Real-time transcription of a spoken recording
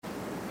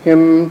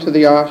Hymn to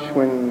the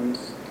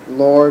Ashwins,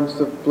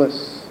 Lords of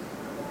Bliss.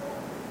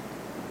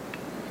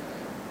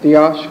 The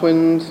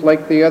Ashwins,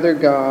 like the other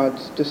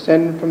gods,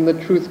 descend from the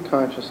truth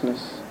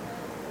consciousness.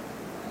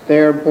 They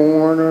are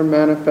born or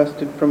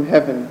manifested from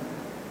heaven,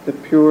 the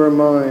pure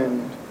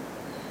mind.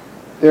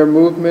 Their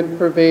movement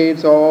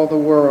pervades all the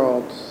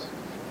worlds.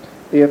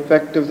 The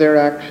effect of their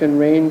action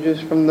ranges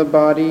from the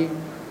body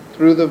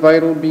through the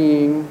vital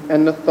being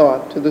and the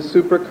thought to the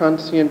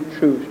superconscient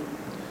truth.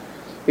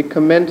 It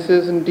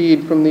commences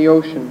indeed from the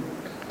ocean,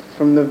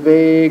 from the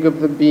vague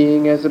of the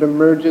being as it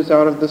emerges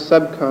out of the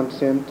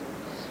subconscient,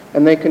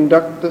 and they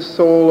conduct the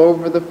soul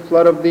over the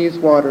flood of these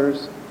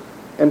waters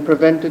and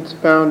prevent its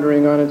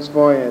foundering on its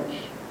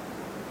voyage.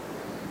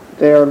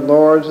 They are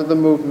lords of the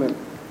movement,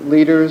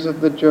 leaders of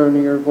the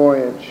journey or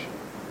voyage.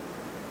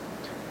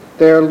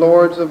 They are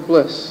lords of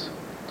bliss.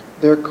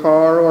 Their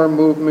car or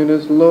movement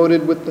is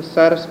loaded with the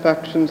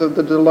satisfactions of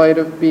the delight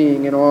of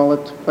being in all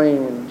its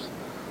planes.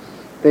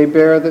 They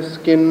bear the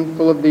skin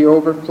full of the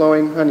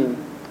overflowing honey.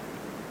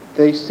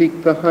 They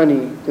seek the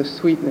honey, the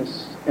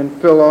sweetness,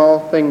 and fill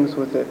all things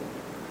with it.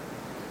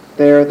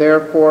 They are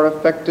therefore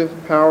effective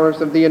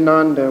powers of the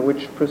Ananda,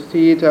 which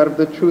proceeds out of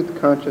the truth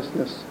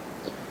consciousness,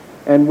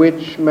 and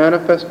which,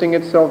 manifesting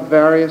itself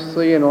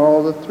variously in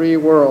all the three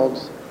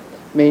worlds,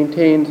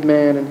 maintains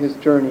man in his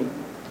journey.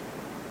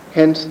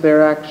 Hence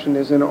their action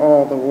is in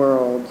all the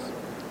worlds.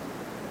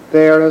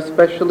 They are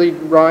especially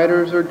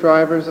riders or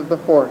drivers of the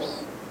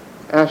horse,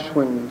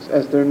 Ashwins,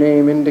 as their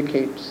name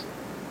indicates.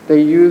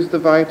 They use the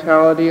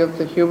vitality of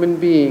the human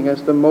being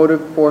as the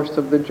motive force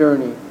of the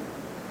journey,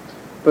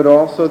 but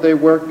also they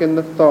work in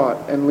the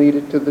thought and lead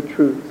it to the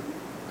truth.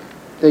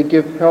 They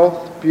give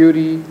health,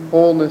 beauty,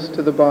 wholeness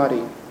to the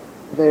body.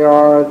 They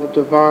are the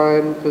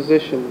divine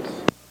physicians.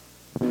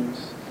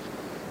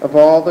 Of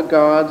all the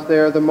gods, they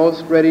are the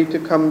most ready to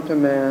come to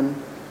man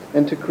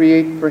and to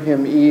create for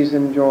him ease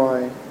and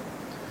joy.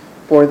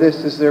 For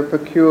this is their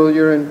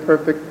peculiar and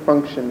perfect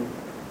function.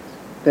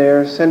 They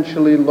are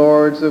essentially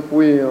lords of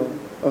weal,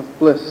 of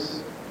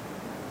bliss.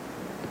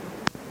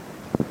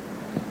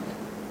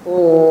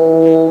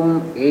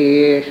 Om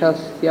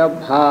eshasya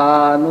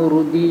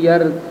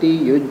bhanurudiyarti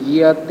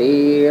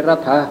yujyate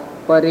ratha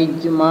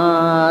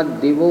parijma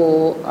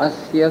divo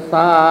asya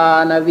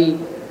sanavi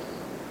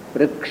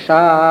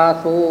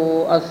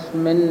vrikshaso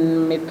asmin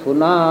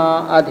mithuna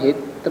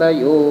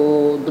adhitrayo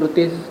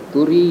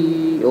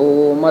drutisturiyo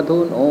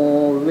madhuno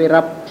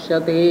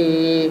virapshate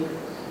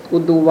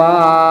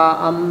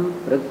udvaam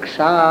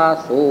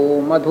vrikshaso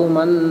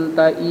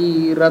madhumanta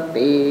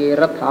irate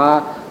ratha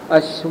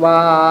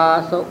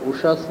अश्वास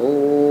उषसो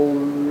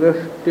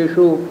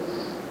वृष्टिषु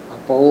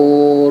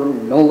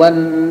अपोर्नुवन्तस्तम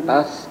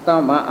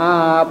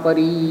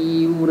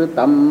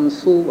आपरीवृतं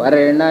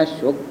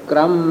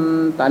सुवर्णशुक्रं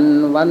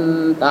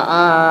तन्वन्त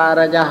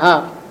आरजः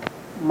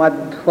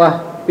मध्वः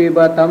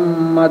पिबतं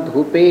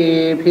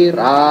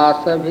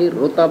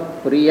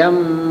मधुपेभिरासभिरुतप्रियं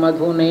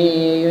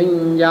मधुनेयुञ्जाथां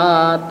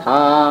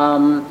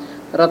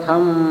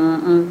रथम्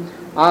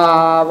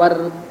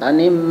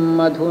आवर्तनिं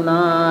मधुना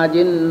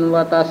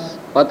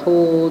जिन्वतस्पथो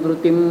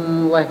धृतिं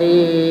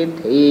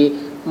वहेथे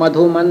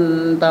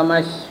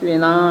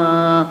मधुमन्तमश्विना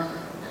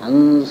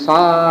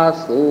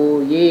हंसासो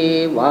ये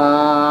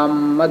वां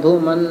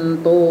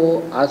मधुमन्तो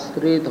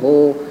अस्रिधो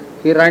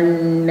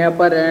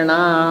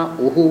हिरण्यपर्णा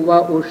उहुव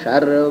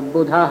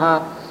उषर्बुधः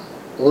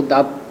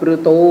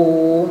उदप्रुतो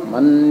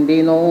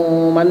मन्दिनो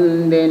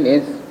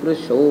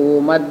मन्दिनिस्पृशो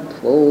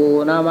मध्वो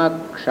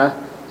नमक्षः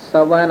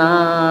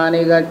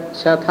सवनानि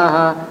गच्छथः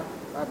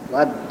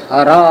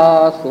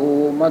तद्वद्धरासो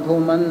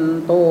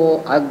मधुमन्तो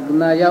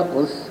अग्नय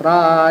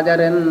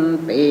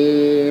उस्राजरन्ते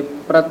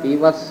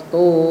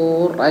प्रतिवस्तो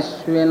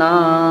रश्विना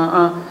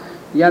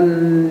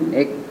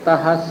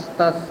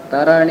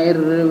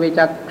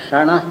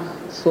यन्निक्तहस्तस्तरणिर्विचक्षणः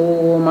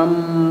सोमं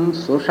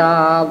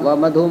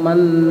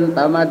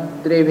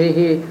सुषावमधुमन्तमद्रिभिः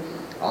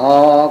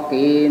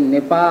आके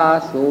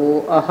निपासो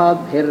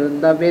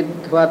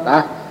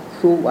अहभिर्दविध्वतः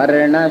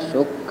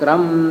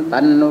सुवर्णशुक्रं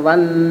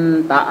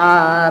तन्वन्त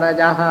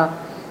आरजः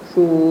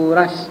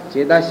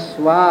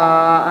सूरश्चिदश्वा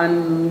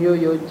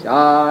अन्युयुजानयीयते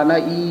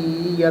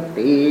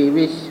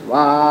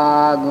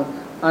विश्वाग्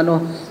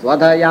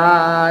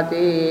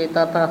अनुस्वधयाते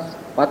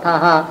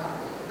ततस्पथः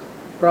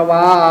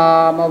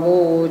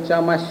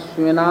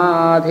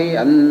प्रवामवोचमश्विनाधि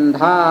अन्धारथस्वश्वो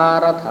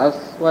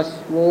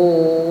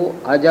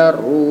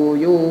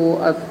अजरूयो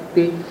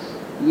अस्ति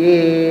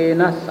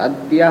येन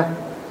सद्यः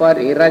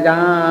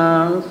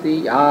परिरजांसि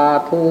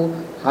याथो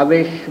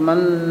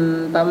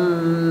हविष्मन्तं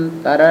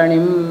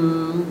तरणिं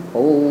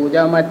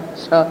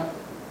भोजमच्छ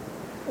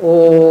ॐ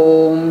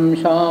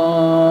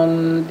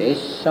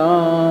शान्तिः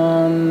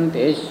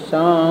शान्तिः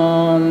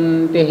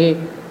शान्तिः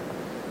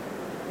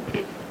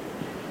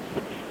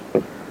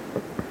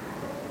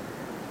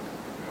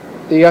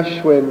The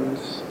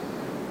Ashwins,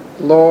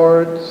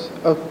 lords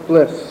of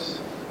bliss.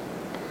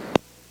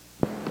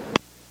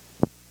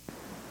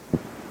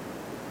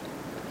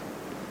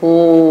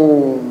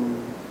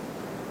 Om.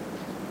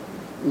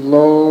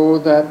 Lo,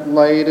 that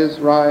light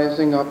is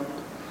rising up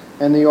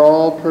and the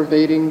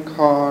all-pervading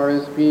car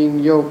is being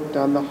yoked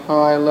on the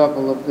high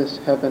level of this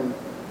heaven.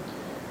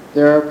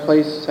 There are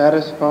placed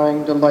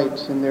satisfying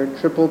delights in their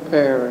triple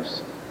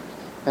pairs,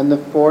 and the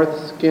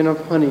fourth skin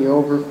of honey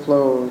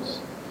overflows.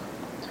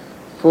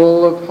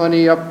 Full of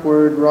honey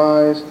upward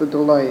rise the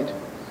delight,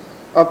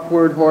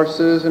 upward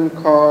horses and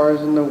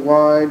cars in the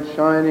wide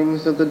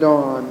shinings of the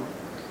dawn,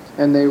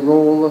 and they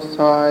roll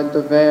aside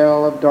the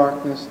veil of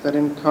darkness that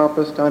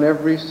encompassed on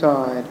every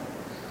side,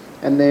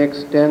 and they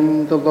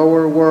extend the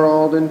lower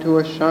world into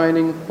a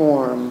shining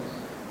form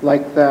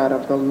like that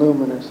of the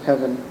luminous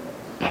heaven.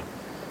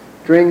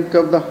 Drink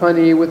of the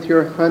honey with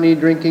your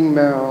honey-drinking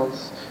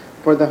mouths,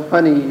 for the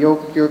honey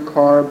yoke your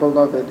car,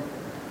 beloved.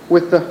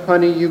 With the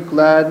honey you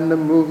gladden the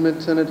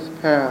movements in its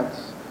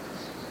paths.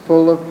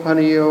 Full of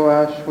honey, O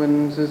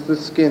Ashwins, is the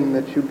skin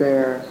that you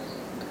bear.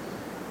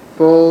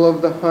 Full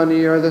of the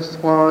honey are the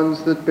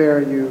swans that bear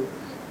you,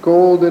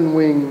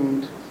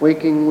 golden-winged,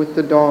 waking with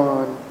the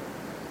dawn.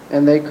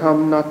 And they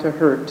come not to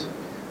hurt.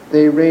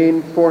 They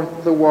rain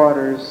forth the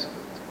waters.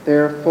 They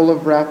are full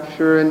of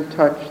rapture and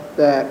touch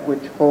that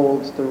which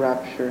holds the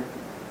rapture.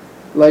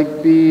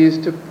 Like bees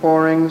to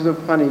pourings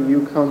of honey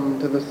you come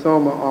to the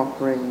Soma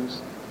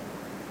offerings.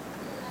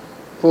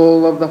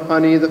 Full of the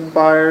honey the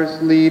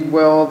fires lead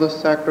well the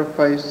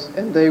sacrifice,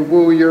 and they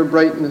woo your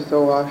brightness,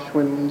 O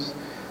Ashwins,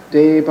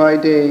 day by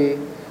day,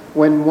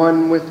 when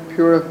one with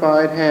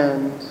purified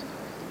hands,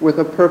 with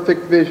a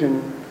perfect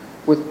vision,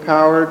 with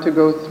power to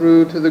go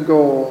through to the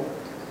goal,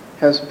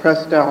 has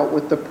pressed out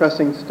with the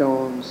pressing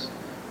stones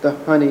the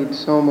honeyed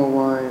Soma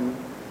wine.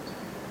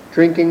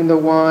 Drinking the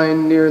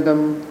wine near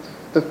them,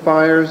 the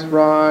fires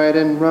ride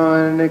and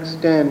run and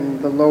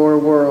extend the lower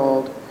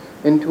world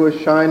into a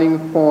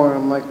shining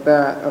form like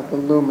that of the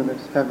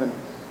luminous heaven.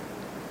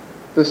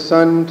 The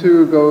sun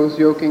too goes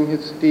yoking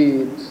his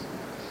steeds.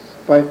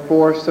 By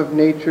force of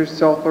nature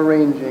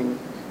self-arranging,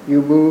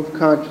 you move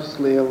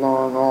consciously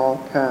along all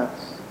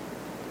paths.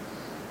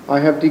 I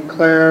have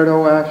declared,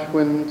 O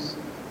Ashwins,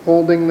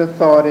 holding the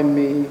thought in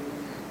me,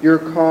 your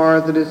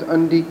car that is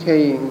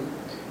undecaying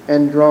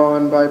and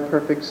drawn by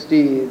perfect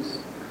steeds,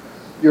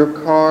 your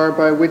car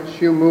by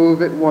which you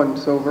move at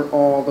once over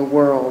all the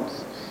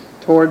worlds,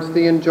 towards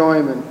the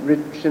enjoyment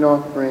rich in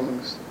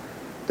offerings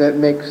that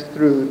makes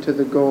through to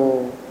the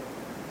goal.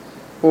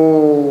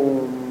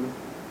 Om,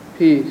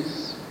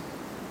 peace,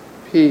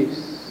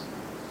 peace,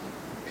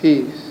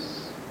 peace.